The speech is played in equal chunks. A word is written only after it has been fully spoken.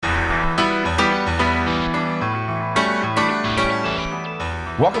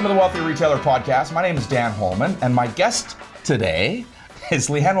Welcome to the Wealthy Retailer Podcast. My name is Dan Holman, and my guest today is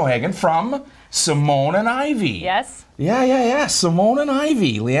Leanne Mohagen from Simone and Ivy. Yes. Yeah. Simone and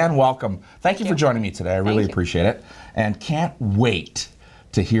Ivy. Leanne, welcome. Thank you for joining me today. I really appreciate it. And can't wait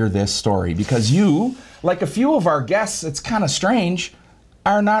to hear this story because you, like a few of our guests, it's kind of strange,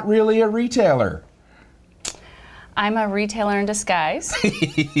 are not really a retailer. I'm a retailer in disguise.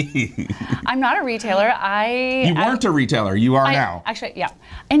 I'm not a retailer. You weren't a retailer. You are now. Actually, yeah.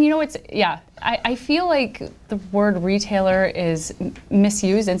 And you know, I feel like the word retailer is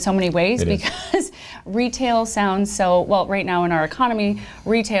misused in so many ways because retail sounds so, well, right now in our economy,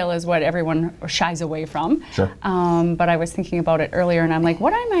 retail is what everyone shies away from. Sure. But I was thinking about it earlier and I'm like,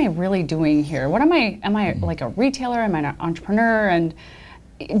 what am I really doing here? Am I like a retailer? Am I an entrepreneur? And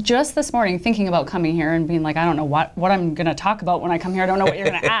just this morning, thinking about coming here and being like, I don't know what I'm going to talk about when I come here. I don't know what you're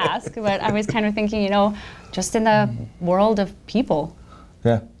going to ask. But I was kind of thinking, just in the world of people.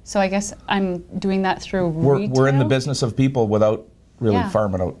 Yeah. So I guess I'm doing that through retail. We're in the business of people without really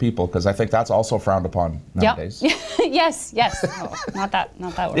farming out people, because I think that's also frowned upon nowadays. Yep. Yes. Oh, not that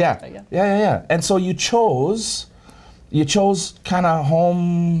word. Yeah. But Yeah. And so you chose kind of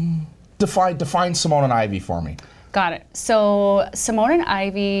home. Define Simone and Ivy for me. Got it. So Simone and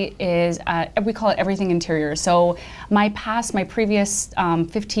Ivy is, we call it everything interior. So my previous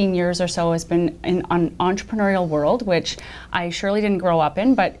 15 years or so has been in an entrepreneurial world, which I surely didn't grow up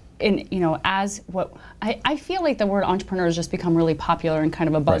in, but I feel like the word entrepreneur has just become really popular and kind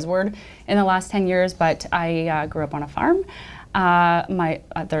of a buzzword in the last 10 years, but I grew up on a farm.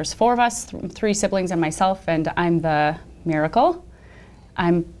 There's four of us, three siblings and myself, and I'm the miracle.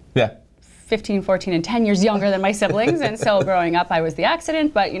 I'm 15, 14, and 10 years younger than my siblings, and so growing up I was the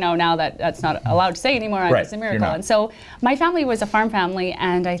accident, but now that's not allowed to say anymore, I'm just a miracle. And so my family was a farm family,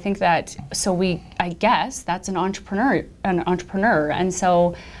 and I think that, I guess that's an entrepreneur, and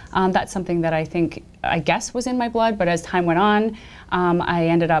so that's something that I guess was in my blood, but as time went on, I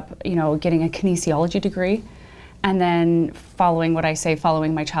ended up, getting a kinesiology degree, and then following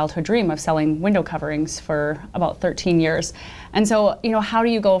my childhood dream of selling window coverings for about 13 years. And so, how do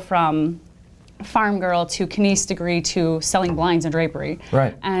you go from farm girl to kines degree to selling blinds and drapery?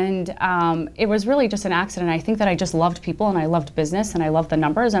 Right. And it was really just an accident. I think that I just loved people and I loved business and I loved the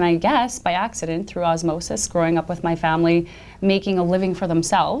numbers, and I guess by accident, through osmosis, growing up with my family making a living for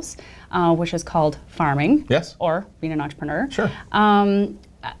themselves, which is called farming. Yes. Or being an entrepreneur. Sure.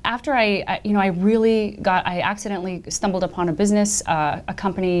 After I accidentally stumbled upon a business, a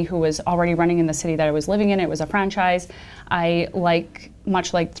company who was already running in the city that I was living in. It was a franchise. I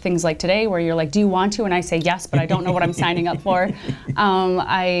much like things like today, where you're like, do you want to? And I say yes, but I don't know what I'm signing up for.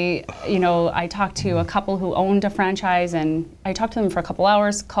 I talked to a couple who owned a franchise, and I talked to them for a couple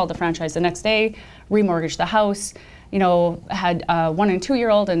hours, called the franchise the next day, remortgaged the house, had a 1 and 2 year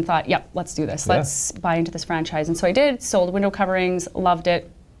old, and thought, yep, let's do this. Let's buy into this franchise. And so I did, sold window coverings, loved it.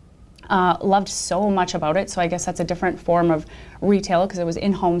 Loved so much about it. So I guess that's a different form of retail because it was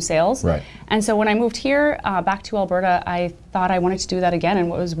in-home sales. Right. And so when I moved here back to Alberta, I thought I wanted to do that again. And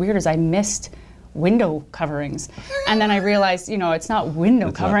what was weird is I missed window coverings. And then I realized, it's not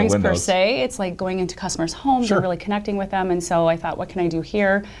window coverings per se. It's like going into customers' homes and really connecting with them. And so I thought, what can I do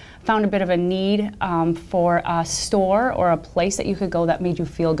here? Found a bit of a need for a store or a place that you could go that made you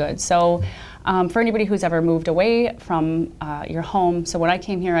feel good. So for anybody who's ever moved away from your home, so when I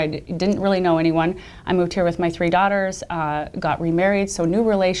came here, I didn't really know anyone. I moved here with my 3 daughters, got remarried, so new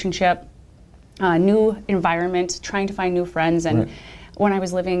relationship, new environment, trying to find new friends. And when I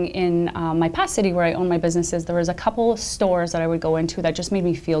was living in my past city where I owned my businesses, there was a couple stores that I would go into that just made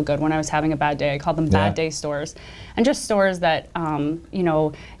me feel good when I was having a bad day. I called them bad day stores. And just stores that,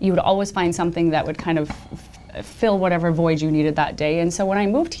 you would always find something that would kind of fill whatever void you needed that day. And so when I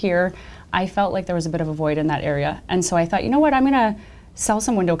moved here, I felt like there was a bit of a void in that area. And so I thought, you know what, I'm going to sell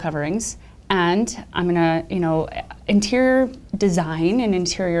some window coverings, and I'm going to, interior design and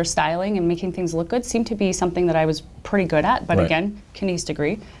interior styling and making things look good seemed to be something that I was pretty good at. But again, kines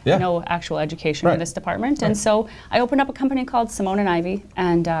degree, no actual education in this department. And so I opened up a company called Simone and Ivy,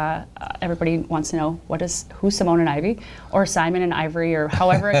 and everybody wants to know who's Simone and Ivy, or Simon and Ivory, or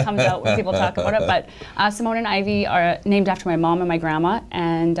however it comes out when people talk about it. But Simone and Ivy are named after my mom and my grandma,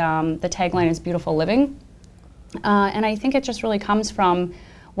 and the tagline is beautiful living. And I think it just really comes from,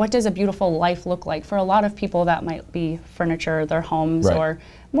 what does a beautiful life look like? For a lot of people, that might be furniture, their homes, or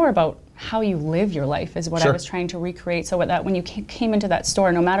more about how you live your life is what I was trying to recreate. So that when you came into that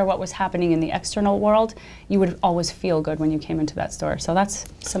store, no matter what was happening in the external world, you would always feel good when you came into that store. So that's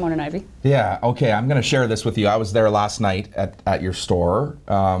Simone and Ivy. Yeah, okay, I'm gonna share this with you. I was there last night at your store.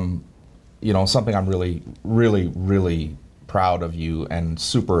 Something I'm really, really, really proud of you and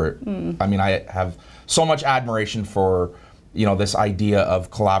super, I mean, I have so much admiration for, this idea of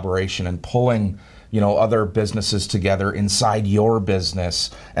collaboration and pulling, other businesses together inside your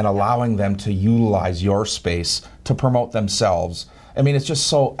business and allowing them to utilize your space to promote themselves. I mean, it's just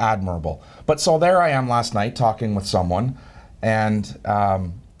so admirable. But so there I am last night talking with someone, and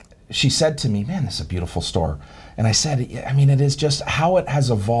she said to me, man, this is a beautiful store. And I said, I mean, it is just how it has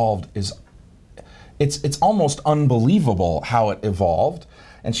evolved is, it's almost unbelievable how it evolved.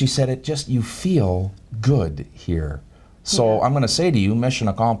 And she said, you feel good here. So I'm going to say to you, mission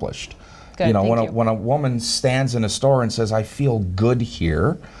accomplished. Good, when a woman stands in a store and says, I feel good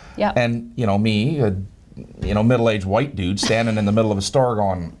here, and me, a middle-aged white dude standing in the middle of a store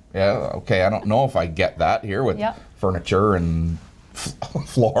going, yeah, okay, I don't know if I get that here with furniture and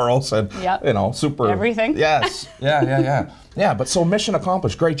florals and super everything. Yes, yeah. But so mission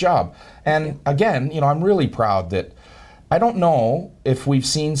accomplished, great job. And again, I'm really proud that I don't know if we've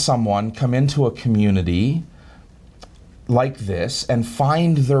seen someone come into a community like this and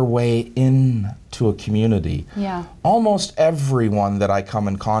find their way into a community. Yeah. Almost everyone that I come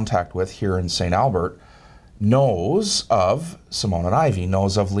in contact with here in St. Albert knows of Simone and Ivy,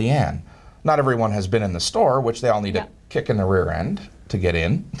 knows of Leanne. Not everyone has been in the store, which they all need a kick in the rear end to get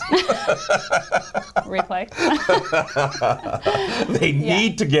in. Replay. They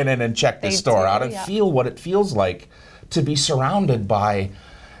need to get in and check the store out and feel what it feels like to be surrounded by,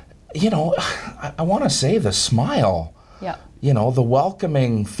 I want to say the smile. Yeah. The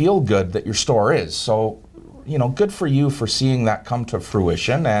welcoming feel-good that your store is. So, good for you for seeing that come to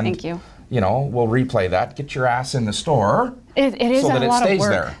fruition. And thank you. We'll replay that. Get your ass in the store. It is so a that lot it stays of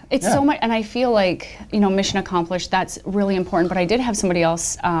work. There. It's so much, and I feel like, mission accomplished, that's really important. But I did have somebody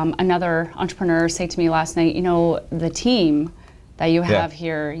else, another entrepreneur, say to me last night, the team that you have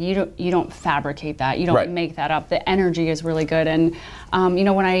here, you don't fabricate that. You don't make that up. The energy is really good. And,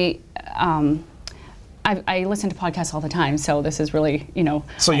 when I listen to podcasts all the time, so this is really,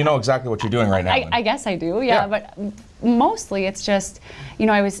 So you know exactly what you're doing right now. I guess I do, but mostly it's just,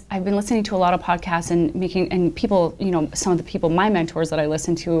 I've been listening to a lot of podcasts and people, some of the people, my mentors that I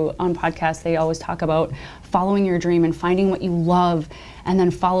listen to on podcasts, they always talk about following your dream and finding what you love and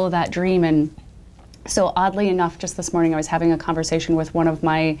then follow that dream. And so oddly enough, just this morning I was having a conversation with one of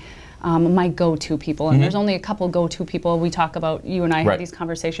my go-to people, and there's only a couple go-to people. We talk about, you and I have these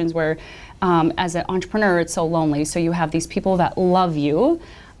conversations where as an entrepreneur it's so lonely, so you have these people that love you,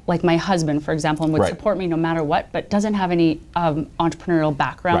 like my husband, for example, and would support me no matter what, but doesn't have any entrepreneurial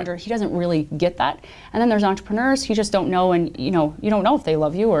background, or he doesn't really get that. And then there's entrepreneurs who just don't know, and you don't know if they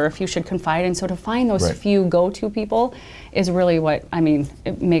love you or if you should confide. And so to find those few go-to people is really what,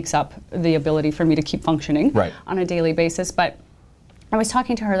 it makes up the ability for me to keep functioning on a daily basis. But I was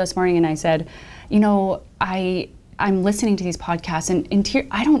talking to her this morning and I said, I'm listening to these podcasts, and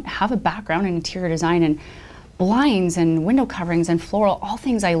I don't have a background in interior design and blinds and window coverings and floral, all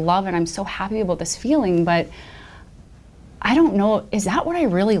things I love, and I'm so happy about this feeling, but I don't know, is that what I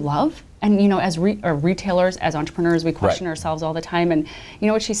really love? And as retailers, as entrepreneurs, we question ourselves all the time. And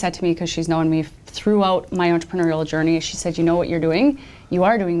what she said to me, because she's known me throughout my entrepreneurial journey, she said, you know what you're doing? You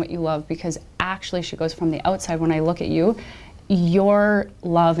are doing what you love, because actually, she goes, from the outside, when I look at you, your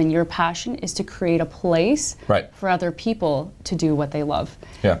love and your passion is to create a place for other people to do what they love.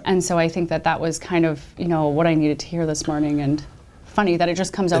 Yeah. And so I think that was kind of, what I needed to hear this morning. And funny that it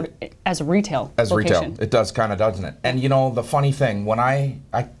just comes out as a retail location. It does kind of, doesn't it? And the funny thing, when I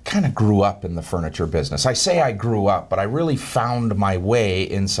kind of grew up in the furniture business, I say I grew up, but I really found my way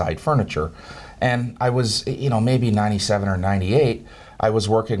inside furniture. And I was, maybe 97 or 98, I was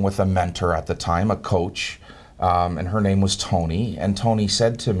working with a mentor at the time, a coach, and her name was Tony. And Tony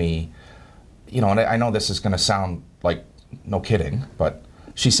said to me, and I know this is going to sound like no kidding, but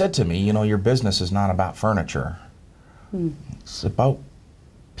she said to me, your business is not about furniture. It's about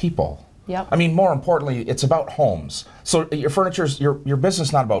people. Yep. I mean, more importantly, it's about homes. So your business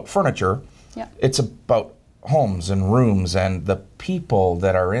is not about furniture. Yep. It's about homes and rooms and the people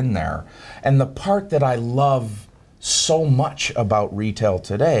that are in there. And the part that I love so much about retail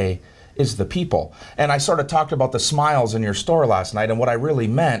today is the people. And I sort of talked about the smiles in your store last night, and what I really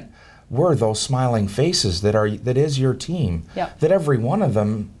meant were those smiling faces that is your team. Yep. That every one of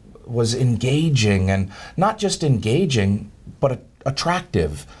them was engaging, and not just engaging, but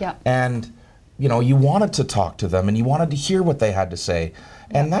attractive. Yep. And you wanted to talk to them and you wanted to hear what they had to say.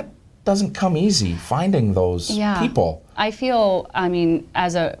 And that doesn't come easy, finding those people. I feel, I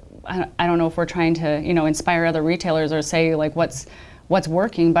don't know if we're trying to, inspire other retailers or say like what's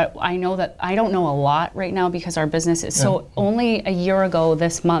working, but I know that I don't know a lot right now because our business is so only a year ago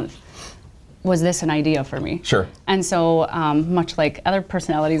this month, was this an idea for me? Sure. And so much like other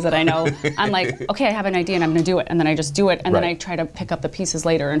personalities that I know, I'm like, okay, I have an idea and I'm going to do it. And then I just do it. And then I try to pick up the pieces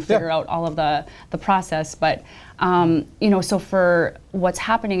later and figure out all of the process. But, so for what's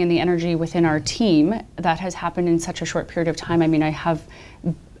happening in the energy within our team, that has happened in such a short period of time. I mean, I have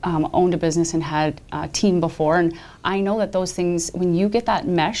owned a business and had a team before, and I know that those things, when you get that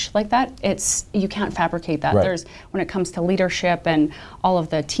mesh like that, you can't fabricate that. There's, when it comes to leadership and all of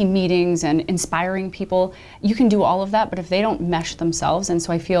the team meetings and inspiring people, you can do all of that, but if they don't mesh themselves, and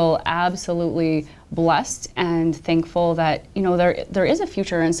so I feel absolutely blessed and thankful that there is a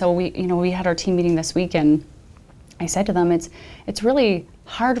future. And so we had our team meeting this week, and I said to them, it's really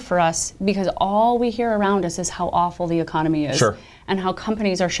hard for us because all we hear around us is how awful the economy is. Sure. And how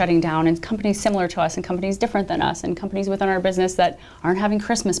companies are shutting down, and companies similar to us and companies different than us and companies within our business that aren't having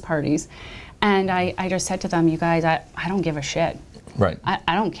Christmas parties. And I just said to them, you guys, I don't give a shit. Right.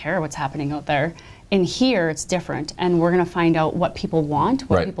 I don't care what's happening out there. In here, it's different, and we're going to find out what people want,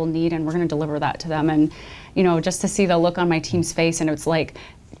 what people need, and we're going to deliver that to them. And, just to see the look on my team's face, and it's like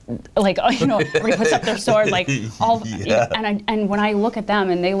everybody puts up their sword, like all, and when I look at them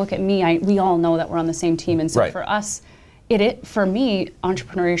and they look at me, we all know that we're on the same team. And so for us, for me,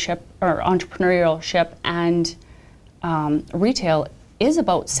 entrepreneurship and retail is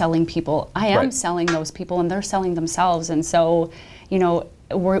about selling people. I am selling those people, and they're selling themselves. And so,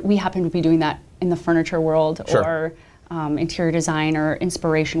 we happen to be doing that in the furniture world, or interior design or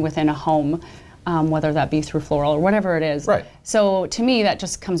inspiration within a home, whether that be through floral or whatever it is. Right. So to me, that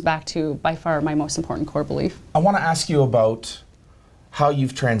just comes back to, by far, my most important core belief. I want to ask you about how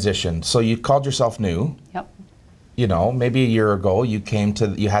you've transitioned. So you called yourself new. Yep. Maybe a year ago you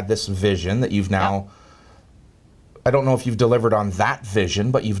had this vision that you've now, I don't know if you've delivered on that vision,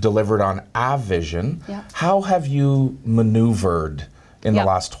 but you've delivered on a vision. Yep. How have you maneuvered in the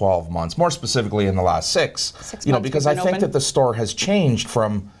last 12 months, more specifically in the last 6? 6 months because I think that the store has changed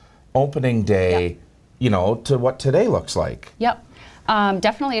from opening day, to what today looks like. Yep.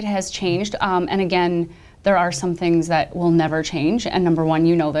 Definitely it has changed. And again, there are some things that will never change. And number one,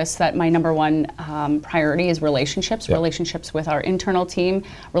 that my number one priority is relationships, relationships with our internal team,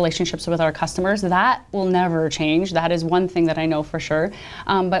 relationships with our customers. That will never change. That is one thing that I know for sure.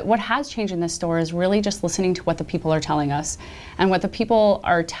 But what has changed in this store is really just listening to what the people are telling us. And what the people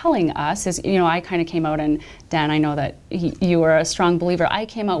are telling us is, I kind of came out, and Dan, I know that you are a strong believer. I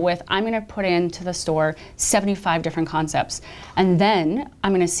came out with, I'm going to put into the store 75 different concepts. And then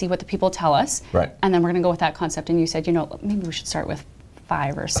I'm going to see what the people tell us. Right. And then we're going to go with that concept. And you said, maybe we should start with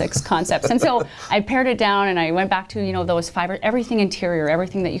 5 or 6 concepts. And so I pared it down, and I went back to, those 5, everything interior,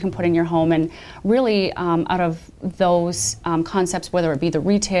 everything that you can put in your home. And really out of those concepts, whether it be the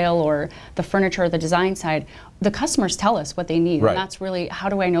retail or the furniture or the design side, the customers tell us what they need. Right. And that's really, how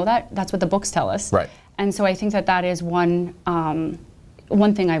do I know that? That's what the books tell us. Right. And so I think that is one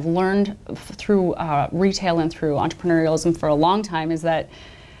thing I've learned through retail and through entrepreneurialism for a long time, is that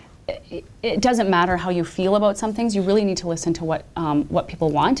it doesn't matter how you feel about some things. You really need to listen to what people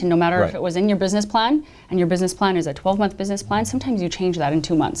want. And no matter if it was in your business plan, and your business plan is a 12-month business plan, sometimes you change that in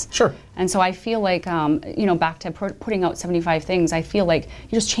 2 months. Sure. And so I feel like, back to putting out 75 things, I feel like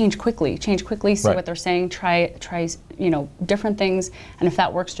you just change quickly, see what they're saying, try different things. And if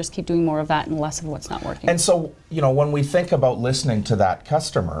that works, just keep doing more of that and less of what's not working. And so, when we think about listening to that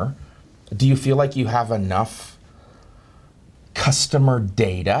customer, do you feel like you have enough customer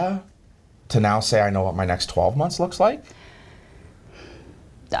data to now say, I know what my next 12 months looks like?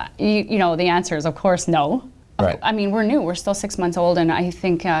 The answer is, of course, no. Right. I mean, we're new. We're still 6 months old, and I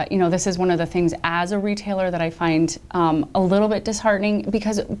think this is one of the things as a retailer that I find a little bit disheartening,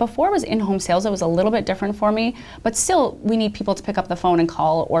 because before it was in-home sales, it was a little bit different for me. But still, we need people to pick up the phone and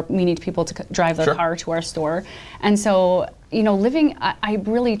call, or we need people to drive their car to our store. And so, I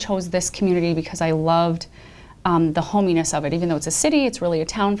really chose this community because I loved the hominess of it. Even though it's a city, it's really a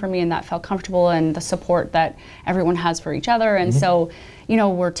town for me, and that felt comfortable, and the support that everyone has for each other. And so,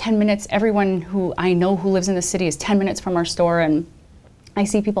 we're 10 minutes, everyone who I know who lives in the city is 10 minutes from our store, and I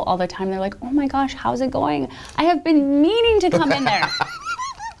see people all the time, they're like, oh my gosh, how's it going? I have been meaning to come in there.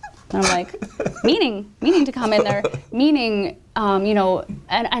 And I'm like, meaning to come in there,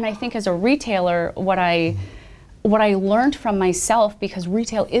 and I think as a retailer, what I learned from myself, because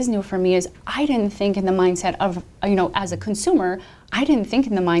retail is new for me, is I didn't think in the mindset of, as a consumer, I didn't think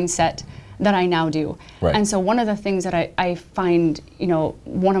in the mindset that I now do. Right. And so one of the things that I find,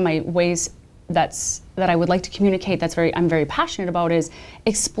 one of my ways that I would like to communicate I'm very passionate about, is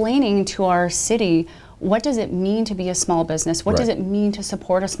explaining to our city, what does it mean to be a small business? What does it mean to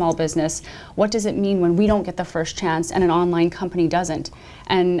support a small business? What does it mean when we don't get the first chance and an online company doesn't?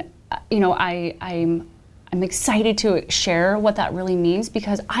 And I'm excited to share what that really means,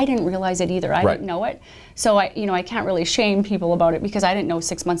 because I didn't realize it either. I didn't know it. So I can't really shame people about it, because I didn't know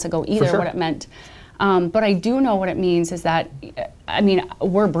 6 months ago either what it meant. But I do know what it means is that,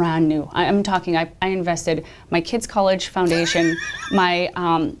 we're brand new. I'm talking, I invested my kids' college foundation, my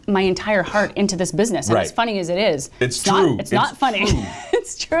entire heart into this business. And as funny as it is, it's true. It's not funny.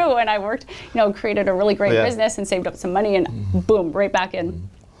 It's true. And I worked, created a really great business and saved up some money, and boom, right back in.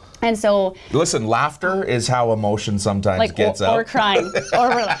 And so, listen, laughter is how emotion sometimes gets out. Or crying, or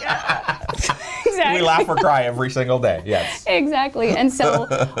we're like, exactly. We laugh or cry every single day. Yes. Exactly. And so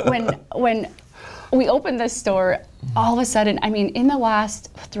when we opened this store, all of a sudden, in the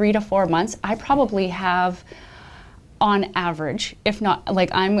last 3 to 4 months, I probably have, on average, if not,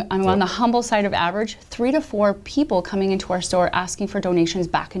 I'm on the humble side of average, 3 to 4 people coming into our store asking for donations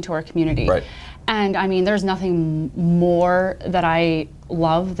back into our community. Right. And there's nothing more that I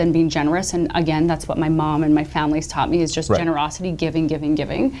love than being generous. And again, that's what my mom and my family's taught me, is just generosity, giving.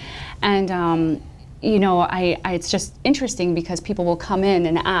 And it's just interesting, because people will come in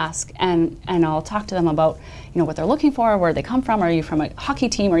and ask, and I'll talk to them about, what they're looking for, where they come from. Are you from a hockey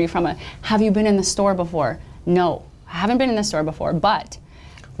team? Have you been in the store before? No, I haven't been in the store before, but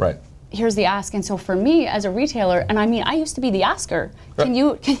here's the ask. And so for me as a retailer, and I used to be the asker, can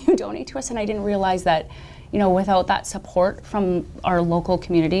you donate to us? And I didn't realize that, without that support from our local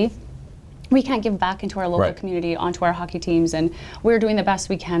community, we can't give back into our local community, onto our hockey teams, and we're doing the best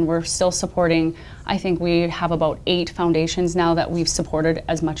we can. We're still supporting. I think we have about 8 foundations now that we've supported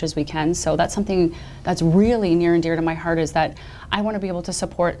as much as we can. So that's something that's really near and dear to my heart, is that I want to be able to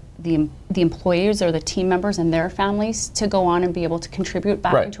support the employees or the team members and their families to go on and be able to contribute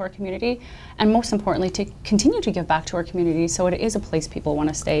back into our community, and most importantly, to continue to give back to our community, so it is a place people want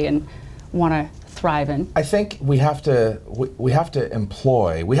to stay and want to thrive in. I think we have to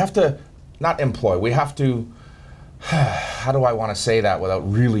how do I want to say that without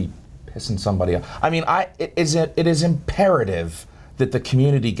really pissing somebody off? It is imperative that the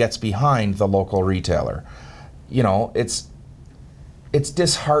community gets behind the local retailer. It's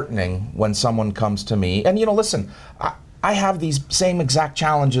disheartening when someone comes to me, and listen, I have these same exact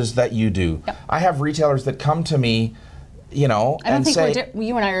challenges that you do. Yep. I have retailers that come to me, I don't think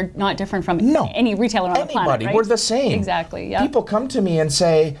you and I are not different from any retailer on the planet, right? We're the same. Exactly. Yeah. People come to me and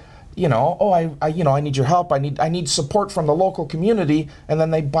say, I need your help. I need support from the local community, and then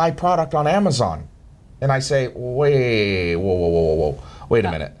they buy product on Amazon, and I say, wait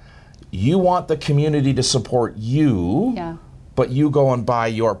a minute. You want the community to support you, but you go and buy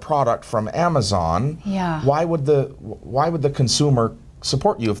your product from Amazon. Yeah. Why would the consumer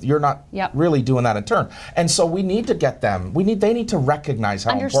support you if you're not really doing that in turn? And so we need to get them. They need to recognize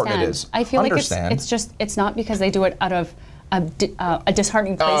how important it is. I feel like it's not because they do it out of a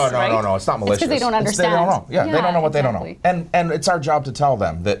disheartening place, right? No, it's not malicious. It's because they don't understand. They don't know. They don't know what they don't know. And it's our job to tell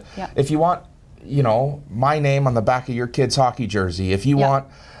them that if you want, my name on the back of your kid's hockey jersey, if you want,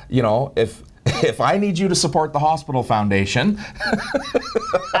 if I need you to support the hospital foundation,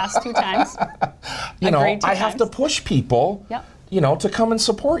 ask 2 times. I have to push people. To come and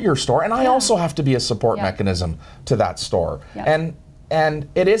support your store, and I also have to be a support mechanism to that store. And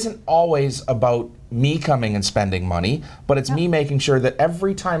it isn't always about me coming and spending money, but it's me making sure that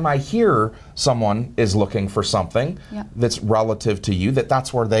every time I hear someone is looking for something that's relative to you,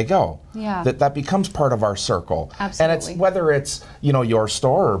 that's where they go. That becomes part of our circle. Absolutely. And it's whether it's your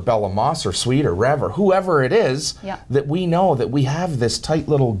store or Bella Moss or Sweet or Rev or whoever it is, that we know that we have this tight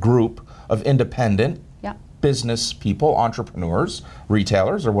little group of independent business people, entrepreneurs,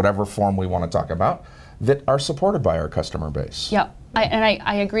 retailers, or whatever form we want to talk about, that are supported by our customer base.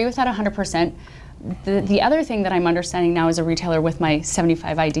 I agree with that 100%. The other thing that I'm understanding now as a retailer with my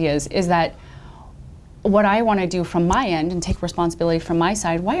 75 ideas is that what I want to do from my end and take responsibility from my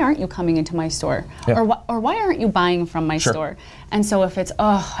side, why aren't you coming into my store? Or why aren't you buying from my store? And so if it's,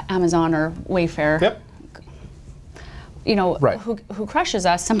 Amazon or Wayfair, who crushes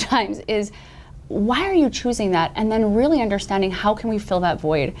us sometimes, is why are you choosing that? And then really understanding how can we fill that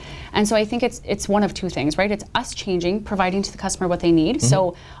void. And so I think it's one of 2 things, right? It's us changing, providing to the customer what they need.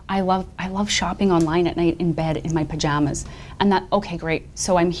 So I love shopping online at night in bed in my pajamas. And okay, great.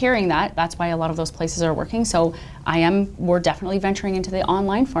 So I'm hearing that. That's why a lot of those places are working. So we're definitely venturing into the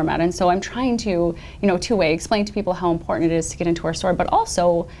online format. And so I'm trying to, 2-way, explain to people how important it is to get into our store, but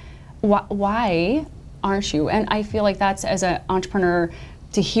also why aren't you? And I feel like that's, as an entrepreneur,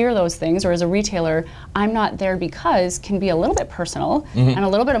 to hear those things, or as a retailer, I'm not there because can be a little bit personal and a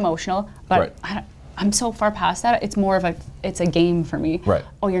little bit emotional, but I'm so far past that. It's more of it's a game for me. Right.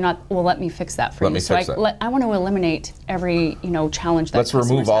 Oh, you're not. Well, let me fix that for let you. Me so fix it. I want to eliminate every challenge that. Let's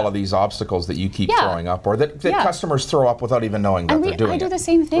remove all of these obstacles that you keep throwing up, or that customers throw up without even knowing that they're doing it. I do the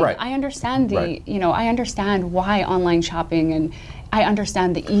same thing. Right. I understand I understand why online shopping, and I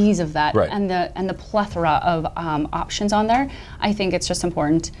understand the ease of that, and the plethora of options on there. I think it's just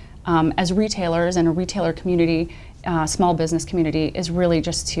important as retailers and a retailer community, small business community, is really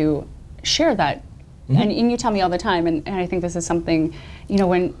just to share that. And you tell me all the time, and I think this is something,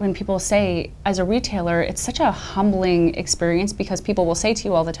 when people say, as a retailer, it's such a humbling experience, because people will say to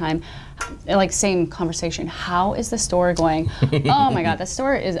you all the time, like, same conversation, how is the store going? Oh my God, the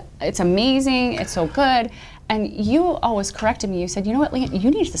store it's amazing, it's so good. And you always corrected me. You said, you know what, Leanne,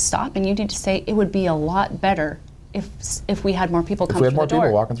 you need to stop and you need to say, it would be a lot better if we had more people come through the door. If we had more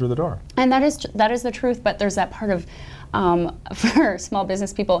people walking through the door. And that is the truth, but there's that part of, for small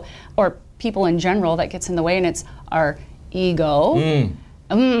business people, or people in general, that gets in the way, and it's our ego.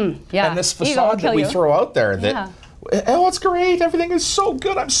 And this facade that we throw out there that, oh, it's great, everything is so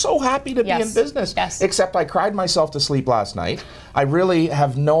good, I'm so happy to be in business. Yes. Except I cried myself to sleep last night. I really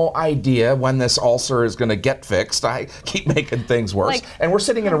have no idea when this ulcer is going to get fixed. I keep making things worse. And we're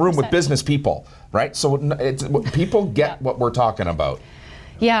sitting in a room with business people, right? So people get what we're talking about.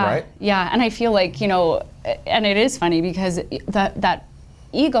 Yeah, right? Yeah, and I feel like, and it is funny, because that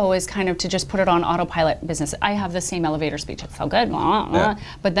ego is kind of to just put it on autopilot business. I have the same elevator speech, it's so good,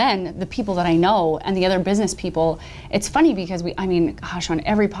 but then the people that I know and the other business people, it's funny because on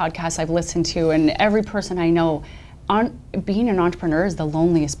every podcast I've listened to and every person I know, being an entrepreneur is the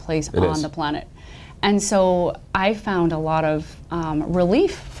loneliest place on the planet. And so I found a lot of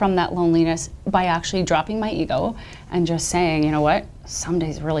relief from that loneliness by actually dropping my ego and just saying, you know what, some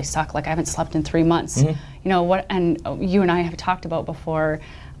days really suck, like I haven't slept in 3 months. And you and I have talked about before,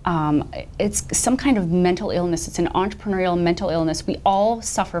 it's some kind of mental illness. It's an entrepreneurial mental illness. We all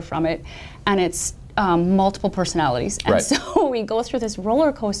suffer from it, and it's multiple personalities. And so we go through this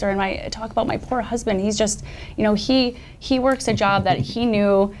roller coaster, and I talk about my poor husband. He's just, he works a job that he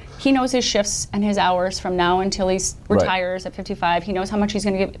knows his shifts and his hours from now until he retires at 55. He knows how much he's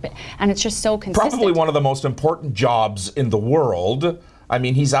going to get, and it's just so consistent. Probably one of the most important jobs in the world. I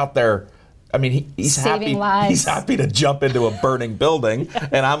mean, he's out there. I mean, he's saving happy. lives. He's happy to jump into a burning building,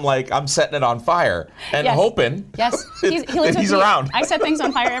 and I'm setting it on fire and hoping. Yes, he's around. I set things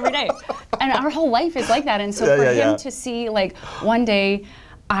on fire every day, and our whole life is like that. And so for him to see, like, one day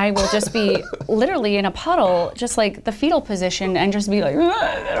I will just be literally in a puddle, just like the fetal position, and just be like,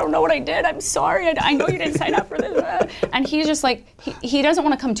 I don't know what I did. I'm sorry. I know you didn't sign up for this. And he's just like, he doesn't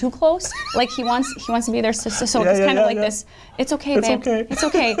want to come too close. Like he wants to be there. So it's kind of like this. It's okay, babe. It's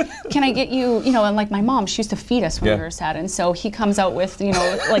okay. Can I get you? And like my mom, she used to feed us when we were sad, and so he comes out with,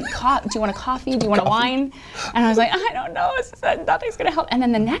 like, do you want a coffee? Do you want a wine? And I was like, I don't know. Nothing's gonna help. And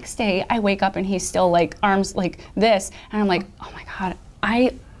then the next day, I wake up and he's still like arms like this, and I'm like, oh my God.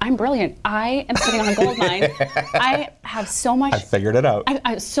 I'm brilliant. I am sitting on a gold mine. I have so much. I figured it out.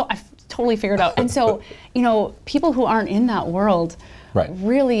 I've totally figured it out. And so, people who aren't in that world,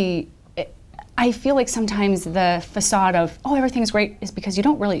 really, I feel like sometimes the facade of, oh, everything's great, is because they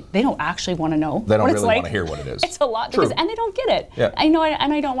don't actually want to know. They don't really want to hear what it is. It's a lot, and they don't get it. Yeah. I know,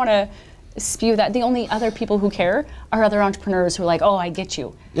 and I don't want to spew that. The only other people who care are other entrepreneurs who are like, oh, I get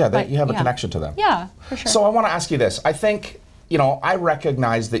you. Yeah, you have a connection to them. Yeah, for sure. So I want to ask you this. I think, I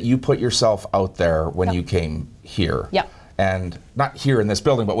recognize that you put yourself out there when you came here. Yeah. And not here in this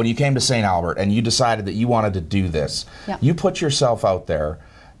building, but when you came to St. Albert and you decided that you wanted to do this, you put yourself out there,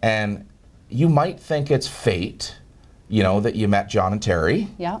 and you might think it's fate, that you met John and Terry.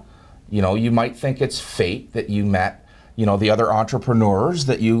 Yeah. You might think it's fate that you met, the other entrepreneurs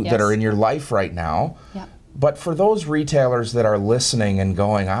that are in your life right now. Yeah. But for those retailers that are listening and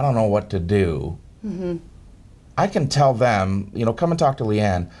going, I don't know what to do, I can tell them, come and talk to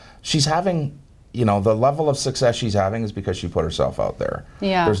Leanne. She's having, the level of success she's having is because she put herself out there.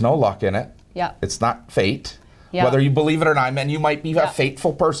 Yeah. There's no luck in it. Yeah. It's not fate. Yeah. Whether you believe it or not, and you might be a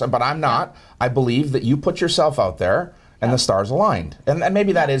fateful person, but I'm not. I believe that you put yourself out there and the stars aligned. And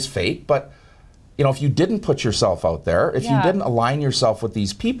maybe that is fate, but if you didn't put yourself out there, if you didn't align yourself with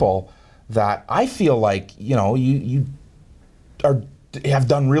these people that I feel like, you have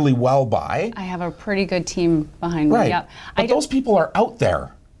done really well by. I have a pretty good team behind me. Right. Yeah. But those people are out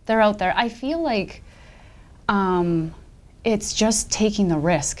there. They're out there. I feel like it's just taking the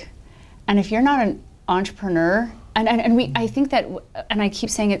risk. And if you're not an entrepreneur, I think that, and I keep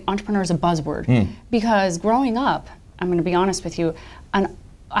saying it, entrepreneur is a buzzword, because growing up, I'm going to be honest with you, and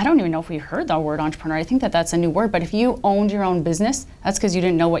I don't even know if we heard the word entrepreneur. I think that that's a new word, but if you owned your own business, that's because you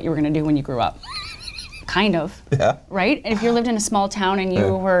didn't know what you were going to do when you grew up. kind of, Yeah. right? If you lived in a small town and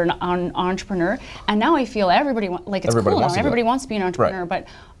you were an entrepreneur, and now I feel everybody like it's cool now. Everybody wants to be an entrepreneur, but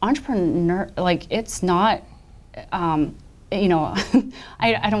entrepreneur, like it's not. You know,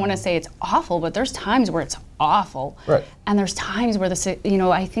 I don't want to say it's awful, but there's times where it's awful. Right. And there's times where you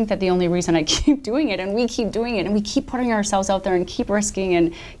know, I think that the only reason I keep doing it and we keep doing it and we keep putting ourselves out there and keep risking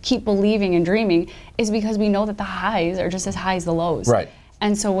and keep believing and dreaming is because we know that the highs are just as high as the lows. Right.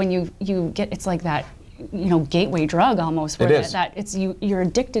 And so when you get, it's like that, you know, gateway drug almost, where you're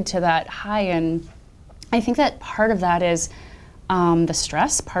addicted to that high. And I think that part of that is the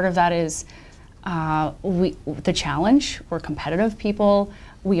stress. Part of that is the challenge. We're competitive people.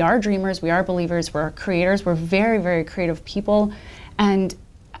 We are dreamers. We are believers. We're creators. We're very, very creative people. And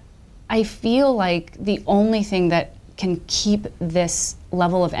I feel like the only thing that can keep this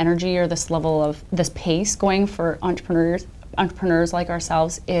level of energy or this level of this pace going for entrepreneurs like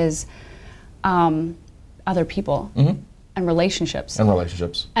ourselves is other people and relationships.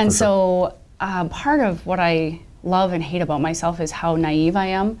 And so part of what I love and hate about myself is how naive I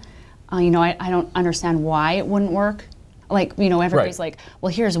am. You know, I don't understand why it wouldn't work. Like, you know, everybody's like, well,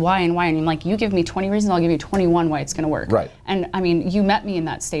 here's why and why. And I'm like, you give me 20 reasons, I'll give you 21 why it's going to work. Right. And I mean, you met me in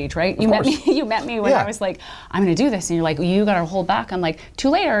that stage, right? You met me when I was like, I'm going to do this. And you're like, well, you got to hold back. I'm like, too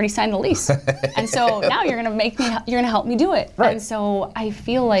late, I already signed the lease. And so now you're going to help me do it. Right. And so I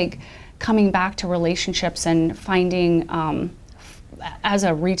feel like coming back to relationships and finding, as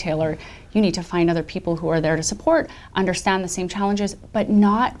a retailer, you need to find other people who are there to support, understand the same challenges, but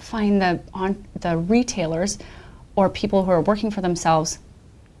not find the retailers or people who are working for themselves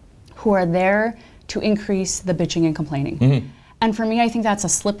who are there to increase the bitching and complaining. And for me, I think that's a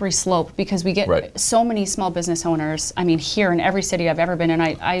slippery slope because we get so many small business owners. I mean, here in every city I've ever been in,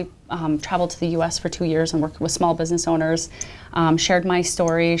 I traveled to the US for 2 years and worked with small business owners, shared my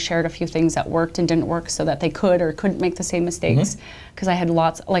story, shared a few things that worked and didn't work so that they could or couldn't make the same mistakes. Because I had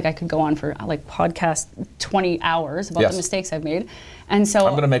lots, like I could go on for like podcast 20 hours about the mistakes I've made. And so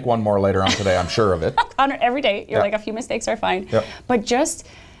I'm going to make one more later on today, I'm sure of it. Every day, you're like, a few mistakes are fine. But just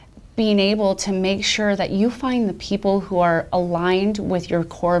being able to make sure that you find the people who are aligned with your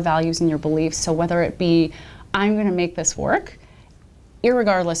core values and your beliefs. So whether it be, I'm going to make this work,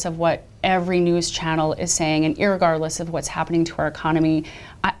 irregardless of what every news channel is saying and irregardless of what's happening to our economy,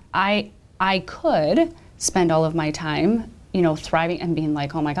 I could spend all of my time, you know, thriving and being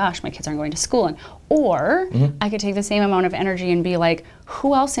like, oh my gosh, my kids aren't going to school. Or I could take the same amount of energy and be like,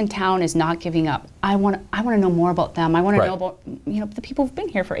 who else in town is not giving up? I want to know more about them. I want to know about, you know, the people who've been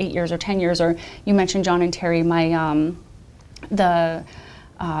here for 8 years or 10 years. Or you mentioned John and Terry, my the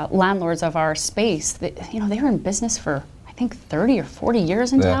landlords of our space. You know, they were in business for I think 30 or 40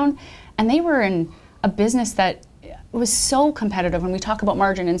 years in town, and they were in a business that was so competitive when we talk about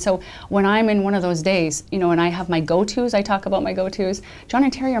margin. And so when I'm in one of those days, you know, and I have my go-tos, I talk about my go-tos, John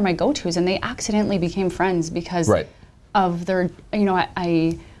and Terry are my go-tos, and they accidentally became friends because of their, you know,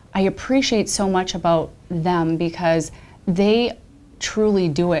 I appreciate so much about them because they truly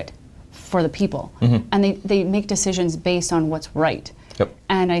do it for the people. And they make decisions based on what's right.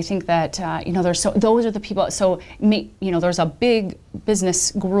 And I think that, you know, those are the people, so, you know, there's a big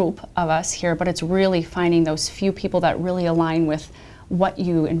business group of us here, but it's really finding those few people that really align with what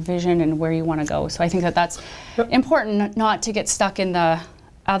you envision and where you want to go. So I think that that's important, not to get stuck in the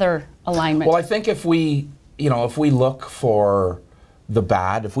other alignment. Well, I think if we look for the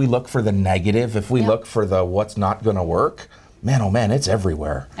bad, if we look for the negative, if we look for the what's not going to work, man, oh man, it's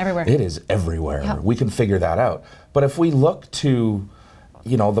everywhere. It is everywhere. We can figure that out. But if we look to,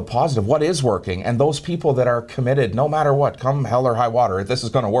 you know, the positive, what is working, and those people that are committed, no matter what, come hell or high water, if this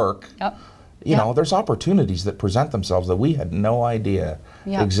is going to work, you know, there's opportunities that present themselves that we had no idea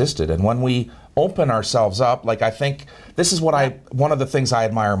existed. And when we open ourselves up, like I think this is what one of the things I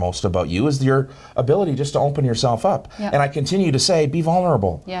admire most about you is your ability just to open yourself up. And I continue to say, be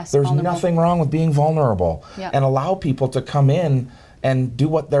vulnerable. There's nothing wrong with being vulnerable. And allow people to come in and do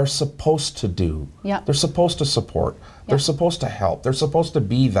what they're supposed to do. They're supposed to support. They're supposed to help. They're supposed to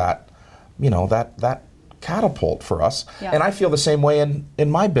be that, you know, that catapult for us. And I feel the same way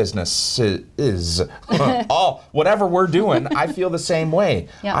in my business is whatever we're doing, I feel the same way.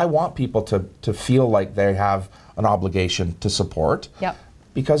 I want people to feel like they have an obligation to support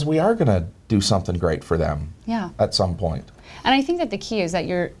because we are going to do something great for them at some point. And I think that the key is that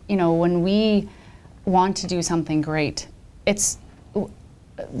when we want to do something great, it's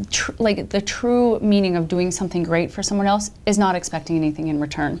like the true meaning of doing something great for someone else is not expecting anything in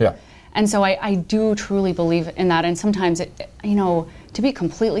return. And so I do truly believe in that. And sometimes, to be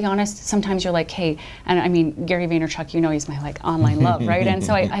completely honest, sometimes you're like, hey, and I mean, Gary Vaynerchuk, you know, he's my like online love, right? And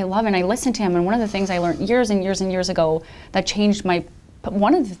so I love and I listen to him. And one of the things I learned years and years and years ago that changed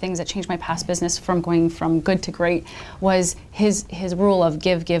one of the things that changed my past business from going from good to great was his rule of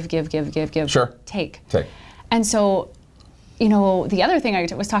give, sure. take. And so, you know, the other thing I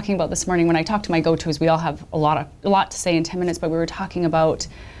was talking about this morning when I talked to my go-tos, we all have a lot to say in 10 minutes, but we were talking about,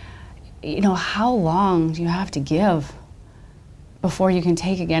 you know, how long do you have to give before you can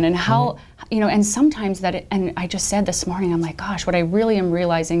take again, and how, you know, and sometimes and I just said this morning, I'm like, gosh, what I really am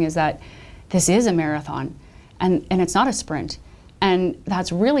realizing is that this is a marathon, and it's not a sprint. And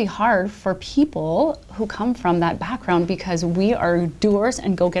that's really hard for people who come from that background, because we are doers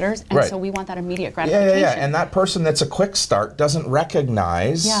and go-getters, and so we want that immediate gratification. Yeah. And that person that's a quick start doesn't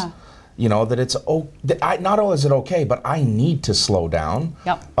recognize, you know, that it's not only is it okay, but I need to slow down.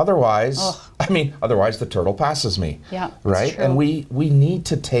 Yep. Otherwise, otherwise the turtle passes me. Yeah. Right. And we need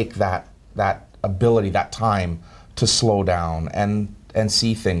to take that ability, that time to slow down and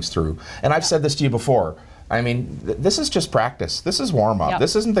see things through. And I've said this to you before. I mean, this is just practice. This is warm up. Yep.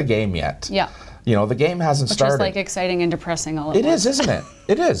 This isn't the game yet. Yeah. You know, the game hasn't started. Which is like exciting and depressing all at once. It is, isn't it?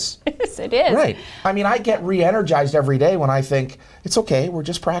 It is. It is. Right. I mean, I get re-energized every day when I think, it's okay, we're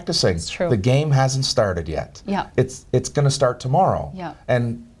just practicing. It's true. The game hasn't started yet. Yeah. It's going to start tomorrow. Yeah.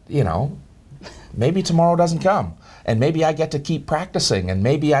 And, you know, maybe tomorrow doesn't come. And maybe I get to keep practicing, and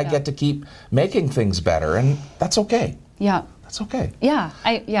maybe I get to keep making things better, and that's okay. Yeah. That's okay. Yeah.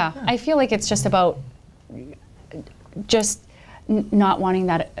 I feel like it's just about just not wanting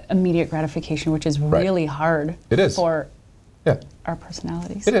that immediate gratification, which is really hard for our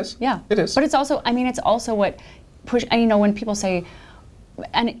personalities. It is. Yeah. It is. But it's also, I mean, it's also what push, and you know, when people say,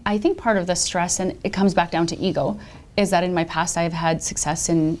 and I think part of the stress, and it comes back down to ego, is that in my past I've had success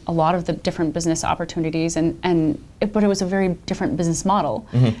in a lot of the different business opportunities, but it was a very different business model.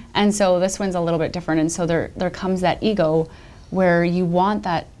 And so this one's a little bit different, and so there comes that ego where you want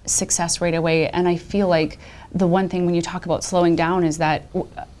that success right away. And I feel like the one thing when you talk about slowing down is that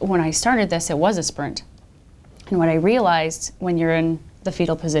when I started this, it was a sprint. And what I realized when you're in the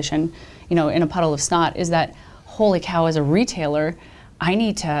fetal position, you know, in a puddle of snot, is that, holy cow, as a retailer, I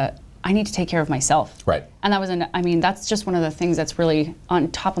need to take care of myself. Right. And that was that's just one of the things that's really on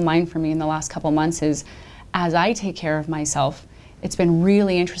top of mind for me in the last couple months, is as I take care of myself, it's been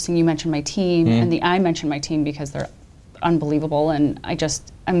really interesting. You mentioned my team, and I mentioned my team because they're unbelievable, and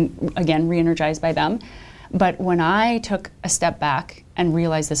I'm again re-energized by them. But when I took a step back and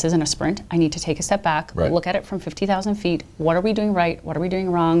realized this isn't a sprint, I need to take a step back, look at it from 50,000 feet. What are we doing right? What are we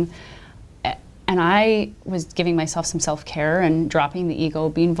doing wrong? And I was giving myself some self-care and dropping the ego,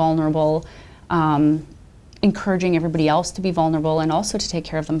 being vulnerable, encouraging everybody else to be vulnerable and also to take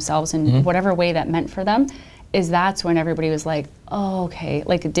care of themselves in whatever way that meant for them. That's when everybody was like, oh, okay,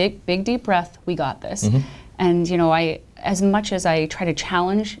 like a big deep breath, we got this. And you know, as much as I try to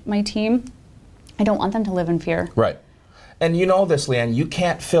challenge my team, I don't want them to live in fear. Right. And you know this, Leanne, you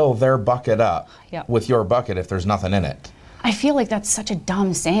can't fill their bucket up with your bucket if there's nothing in it. I feel like that's such a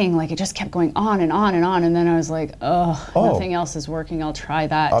dumb saying. Like, it just kept going on and on and on. And then I was like, nothing else is working. I'll try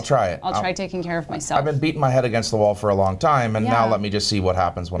that. I'll try it. I'll try taking care of myself. I've been beating my head against the wall for a long time, and now let me just see what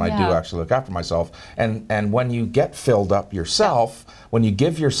happens when I do actually look after myself. And when you get filled up yourself, when you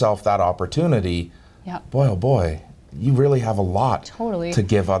give yourself that opportunity, boy, oh boy, you really have a lot to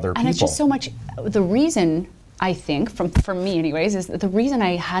give other people. And it's just so much, the reason, I think, for me anyways, is that the reason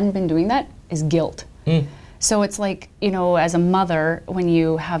I hadn't been doing that is guilt. So it's like, you know, as a mother, when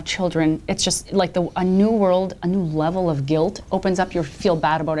you have children, it's just like a new world, a new level of guilt opens up. You feel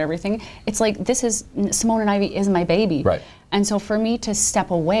bad about everything. It's like, Simone and Ivy is my baby. Right. And so for me to step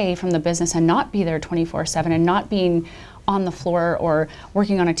away from the business and not be there 24/7 and not being on the floor or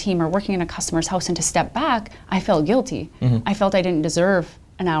working on a team or working in a customer's house, and to step back, I felt guilty. I felt I didn't deserve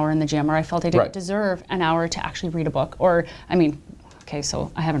an hour in the gym, or I felt I didn't deserve an hour to actually read a book. Or, I mean, okay,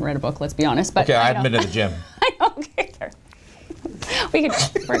 so I haven't read a book, let's be honest. But okay, I haven't been to the gym. I know, okay, there. We're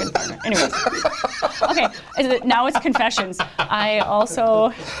good partner. Anyways. Okay, now it's confessions. I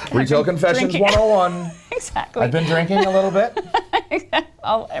also... Retail Confessions 101. Exactly. I've been drinking a little bit.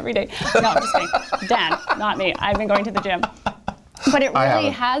 Every day. No, I'm just kidding. Dan, not me. I've been going to the gym. But it really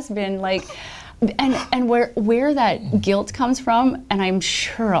has been like... And where that guilt comes from, and I'm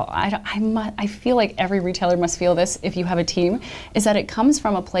sure I feel like every retailer must feel this if you have a team, is that it comes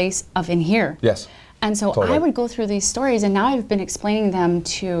from a place of in here. Yes. And so I would go through these stories, and now I've been explaining them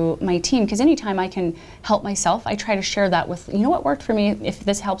to my team, because anytime I can help myself, I try to share that with, you know what worked for me, if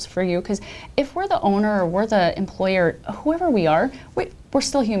this helps for you. Because if we're the owner or we're the employer, whoever we are, we're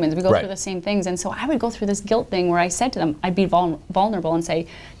still humans. We go through the same things. And so I would go through this guilt thing where I said to them, I'd be vulnerable and say,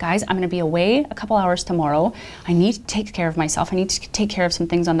 guys, I'm going to be away a couple hours tomorrow. I need to take care of myself. I need to take care of some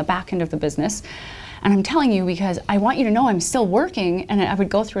things on the back end of the business. And I'm telling you because I want you to know I'm still working. And I would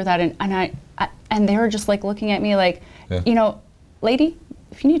go through that, and they were just like looking at me like, you know, lady,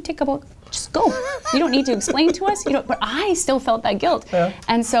 if you need to take a walk, just go. You don't need to explain to us. But I still felt that guilt. Yeah.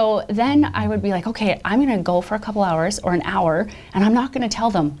 And so then I would be like, okay, I'm going to go for a couple hours or an hour, and I'm not going to tell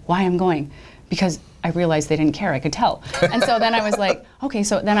them why I'm going, because I realized they didn't care. I could tell. And so then I was like, okay,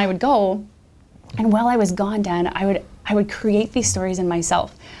 so then I would go, and while I was gone, Dan, I would create these stories in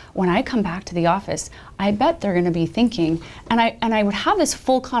myself. When I come back to the office, I bet they're going to be thinking, and I would have this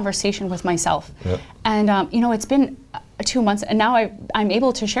full conversation with myself. Yep. And it's been 2 months, and now I'm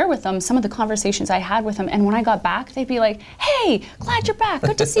able to share with them some of the conversations I had with them. And when I got back, they'd be like, "Hey, glad you're back.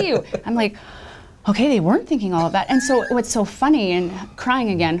 Good to see you." I'm like, okay, they weren't thinking all of that. And so what's so funny and crying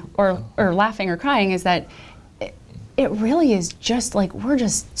again, or laughing or crying, is that it really is just like we're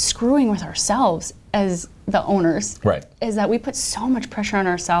just screwing with ourselves as the owners. Right. Is that we put so much pressure on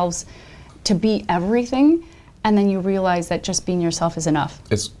ourselves to be everything, and then you realize that just being yourself is enough.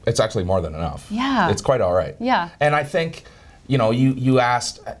 It's actually more than enough. Yeah. It's quite all right. Yeah. And I think, you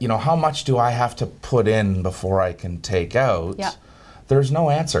asked, how much do I have to put in before I can take out? Yeah. There's no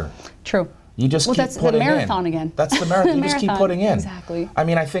answer. True. You just keep that's putting the marathon in. Again. That's the marathon. You just keep putting in. Exactly. I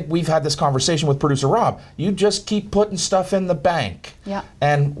mean, I think we've had this conversation with producer Rob. You just keep putting stuff in the bank. Yeah.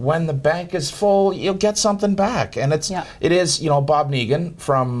 And when the bank is full, you'll get something back. And it is, Bob Negan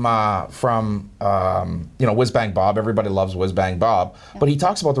from Whiz Bang Bob. Everybody loves Whiz Bang Bob. Yeah. But he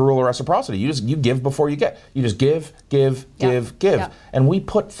talks about the rule of reciprocity. You give before you get. You just give. Yeah. And we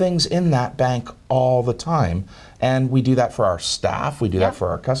put things in that bank all the time. And we do that for our staff. We do that for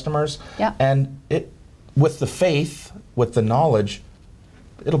our customers. Yeah. And with the faith, with the knowledge,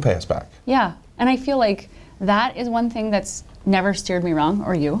 it'll pay us back. Yeah. And I feel like that is one thing that's never steered me wrong,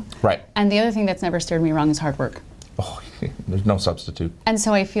 or you. Right. And the other thing that's never steered me wrong is hard work. Oh, there's no substitute. And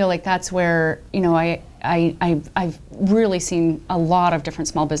so I feel like that's where, I've really seen a lot of different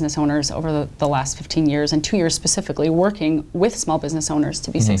small business owners over the last 15 years, and 2 years specifically, working with small business owners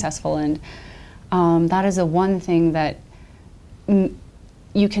to be successful. And that is the one thing that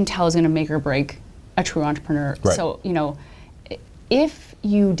you can tell is going to make or break a true entrepreneur. Right. So, if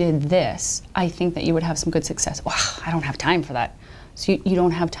you did this, I think that you would have some good success. Wow, I don't have time for that. So you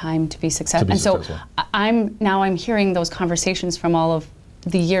don't have time to be successful. So I'm hearing those conversations from all of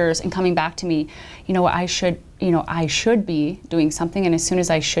the years and coming back to me. I should be doing something, and as soon as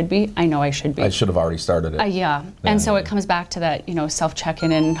I should be, I know I should be. I should have already started it. And so it comes back to that,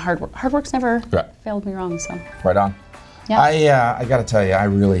 self-check-in, and hard work. Hard work's never failed me wrong. So right on. Yeah. I got to tell you, I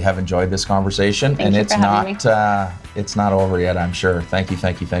really have enjoyed this conversation, and it's not over yet, I'm sure. Thank you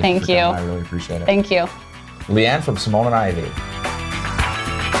for coming. I really appreciate it. Thank you. Leanne from Simone and Ivy.